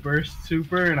end in a burst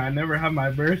super, and I never have my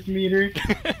burst meter.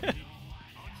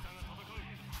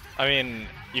 I mean,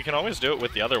 you can always do it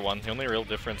with the other one. The only real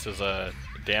difference is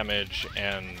damage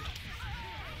and.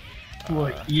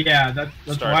 Well, yeah,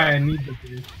 that's why I need the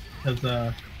boost,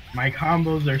 because my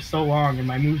combos are so long and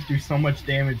my moves do so much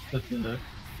damage that the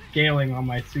scaling on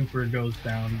my super goes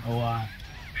down a lot.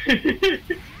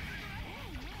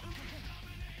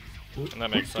 And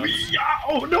that makes sense.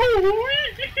 Oh no!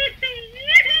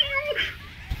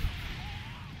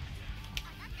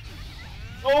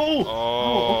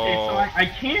 Okay, so I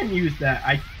can use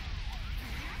that.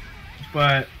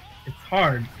 But it's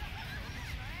hard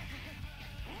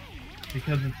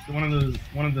because it's one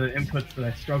of the inputs that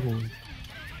I struggle with.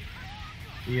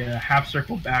 The half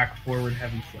circle back, forward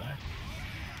heavy slash.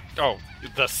 Oh,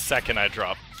 the second I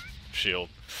drop shield.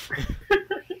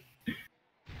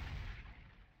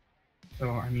 So,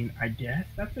 I mean, I guess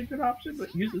that's a good option,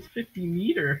 but uses 50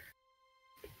 meter.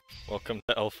 Welcome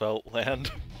to Elfelt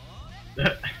land.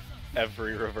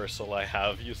 Every reversal I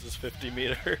have uses 50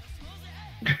 meter.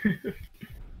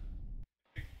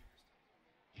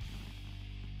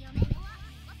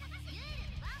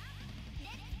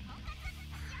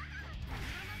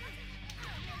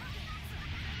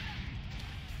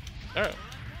 Alright,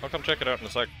 I'll come check it out in a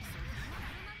sec.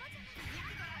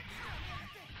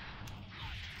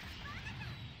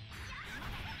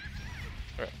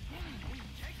 Alright.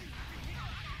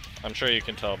 I'm sure you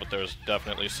can tell, but there's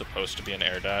definitely supposed to be an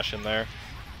air dash in there.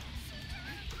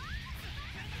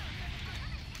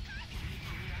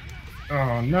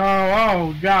 Oh no,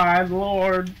 oh god,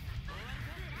 lord.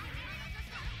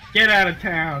 Get out of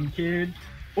town, kid.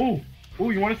 Ooh,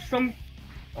 you want some?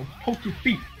 I'll poke your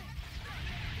feet.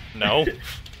 No.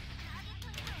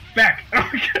 Back!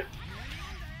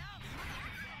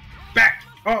 Back!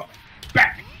 Oh,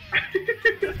 back!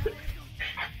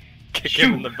 Kick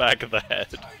him in the back of the head.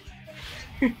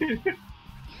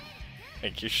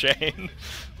 Thank you, Shane.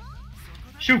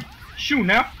 Shoot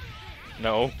now!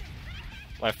 No.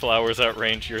 My flowers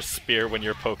outrange your spear when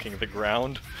you're poking the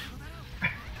ground.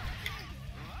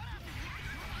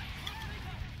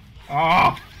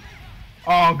 Oh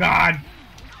god!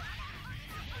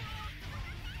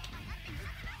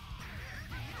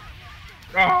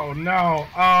 Oh no!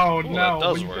 Oh no! That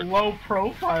does We work. low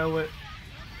profile it.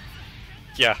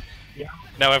 Yeah. Yeah.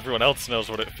 Now everyone else knows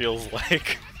what it feels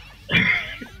like.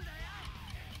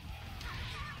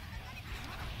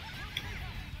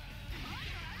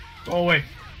 Go away!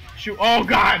 Shoot! Oh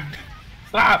god!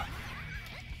 Stop!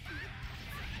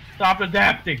 Stop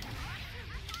adapting!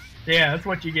 Yeah, that's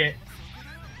what you get.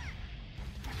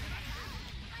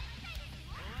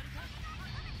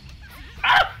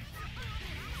 Ah!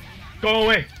 Go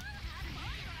away!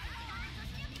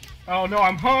 Oh no,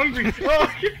 I'm hungry!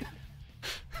 Oh.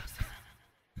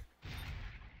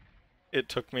 It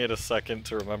took me a second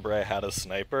to remember I had a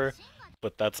sniper,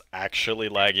 but that's actually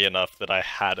laggy enough that I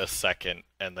had a second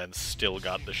and then still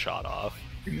got the shot off.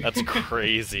 That's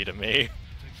crazy to me.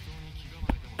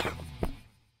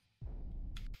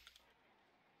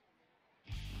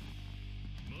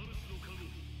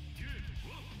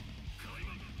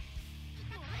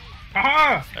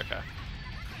 Aha! Okay.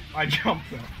 I jumped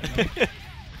though.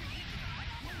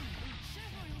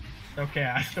 Okay,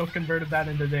 I still converted that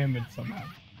into damage somehow.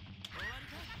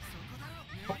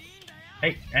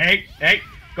 Hey!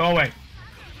 Go away!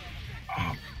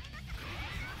 Oh.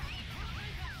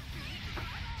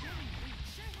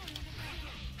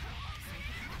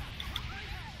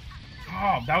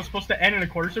 Oh, that was supposed to end in a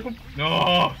quarter circle?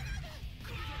 No!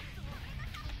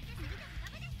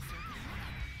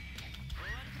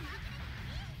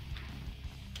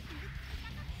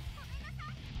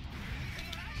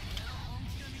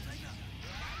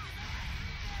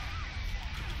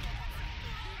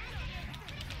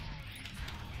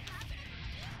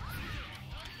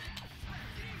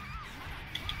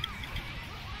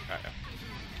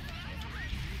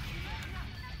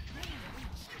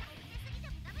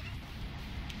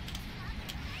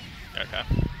 Okay.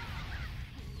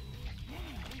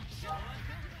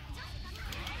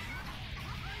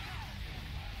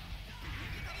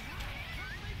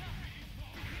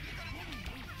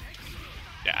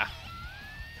 Yeah.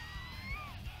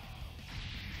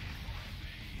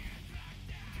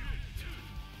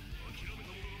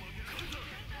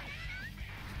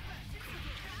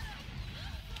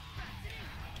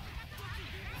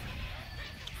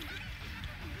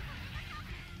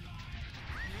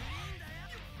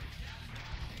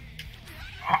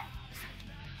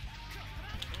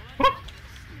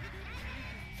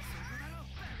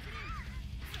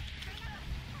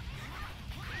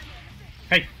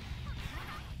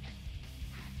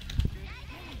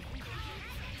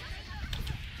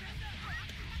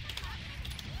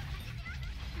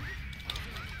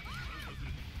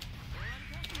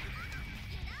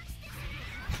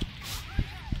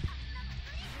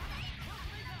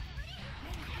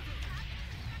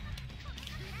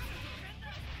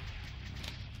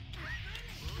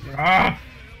 Ah!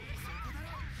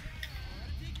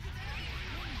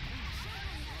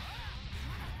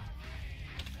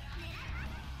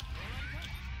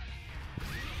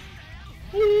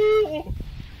 Ooh!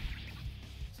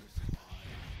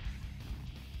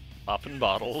 Popping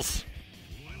bottles.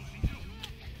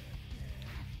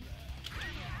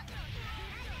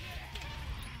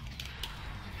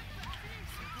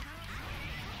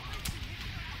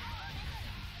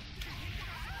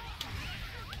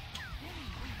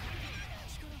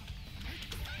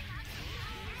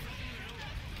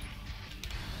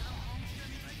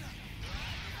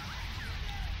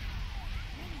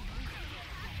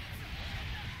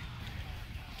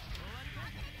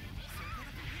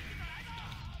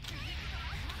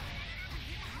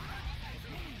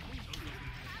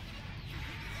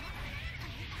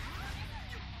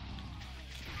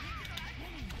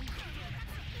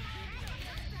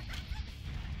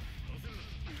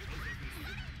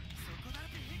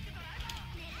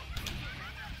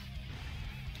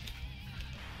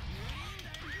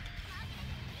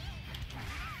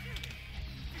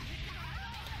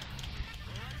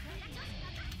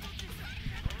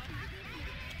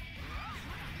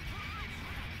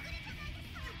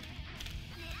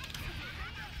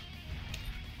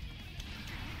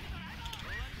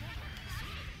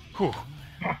 Whew.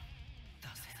 Oh,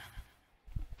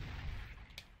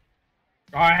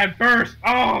 I had burst!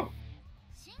 Oh!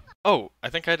 Oh,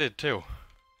 I think I did too.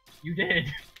 You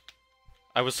did.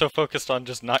 I was so focused on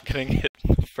just not getting hit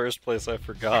in the first place, I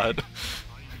forgot.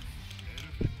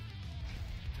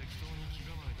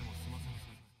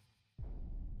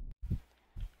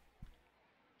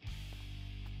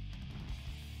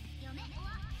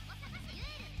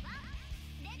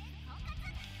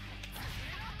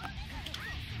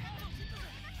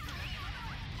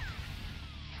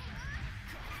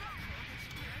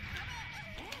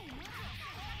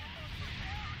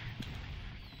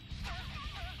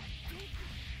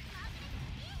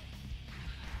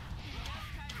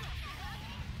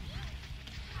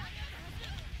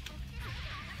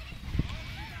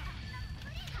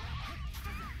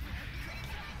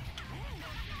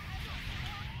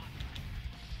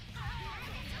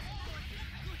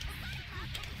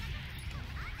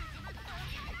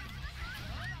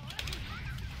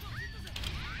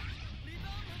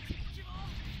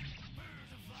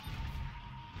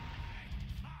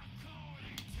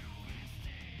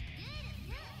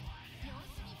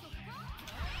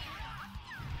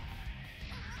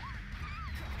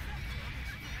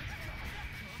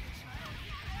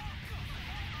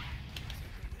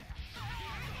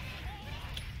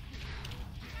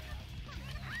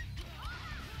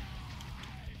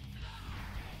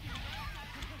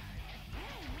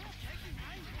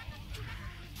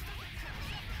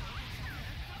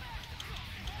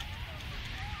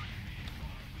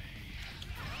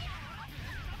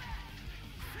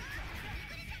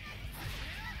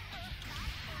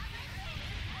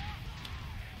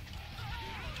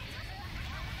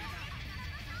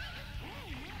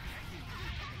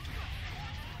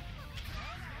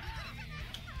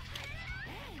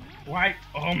 Why?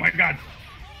 Oh my god!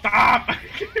 Stop!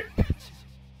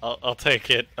 I'll take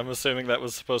it. I'm assuming that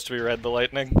was supposed to be Red the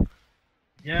Lightning?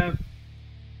 Yes.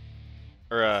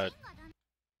 Or,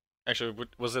 actually,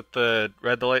 was it the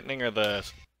Red the Lightning or the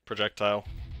projectile?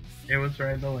 It was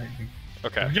right the lightning.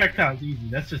 Okay, Projectile's easy.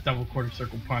 That's just double quarter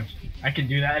circle punch. I can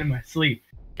do that in my sleep.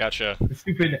 gotcha. The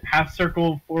stupid half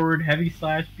circle forward heavy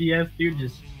slash BS, dude,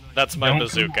 just That's my don't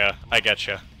bazooka. I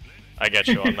getcha. I get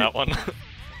you on that one.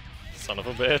 Son of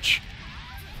a bitch.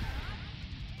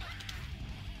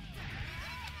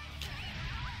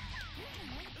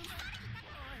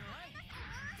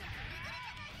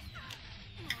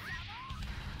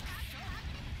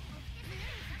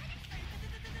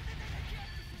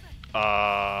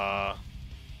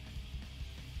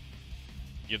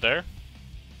 You there?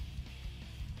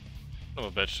 Son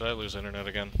of a bitch, did I lose internet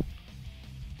again?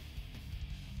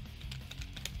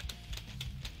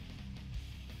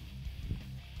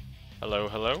 Hello,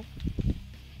 hello?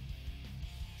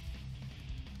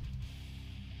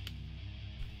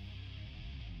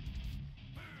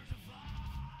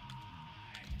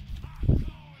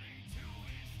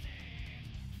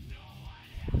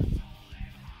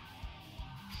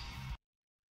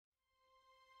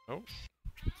 Oh.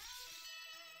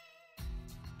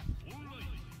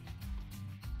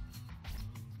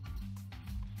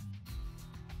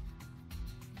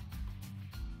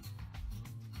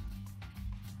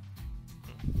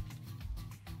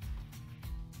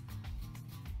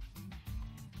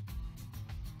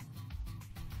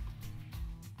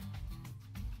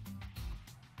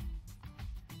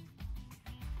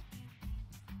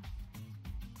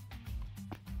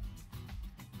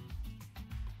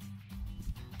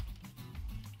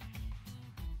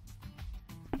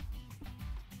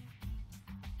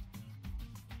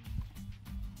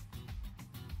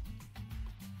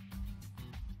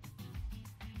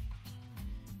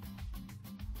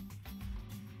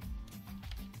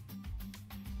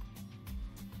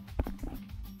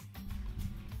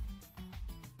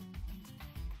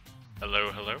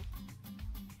 Hello, hello?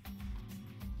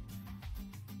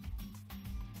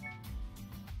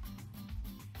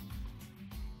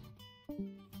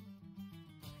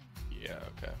 Yeah,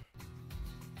 okay.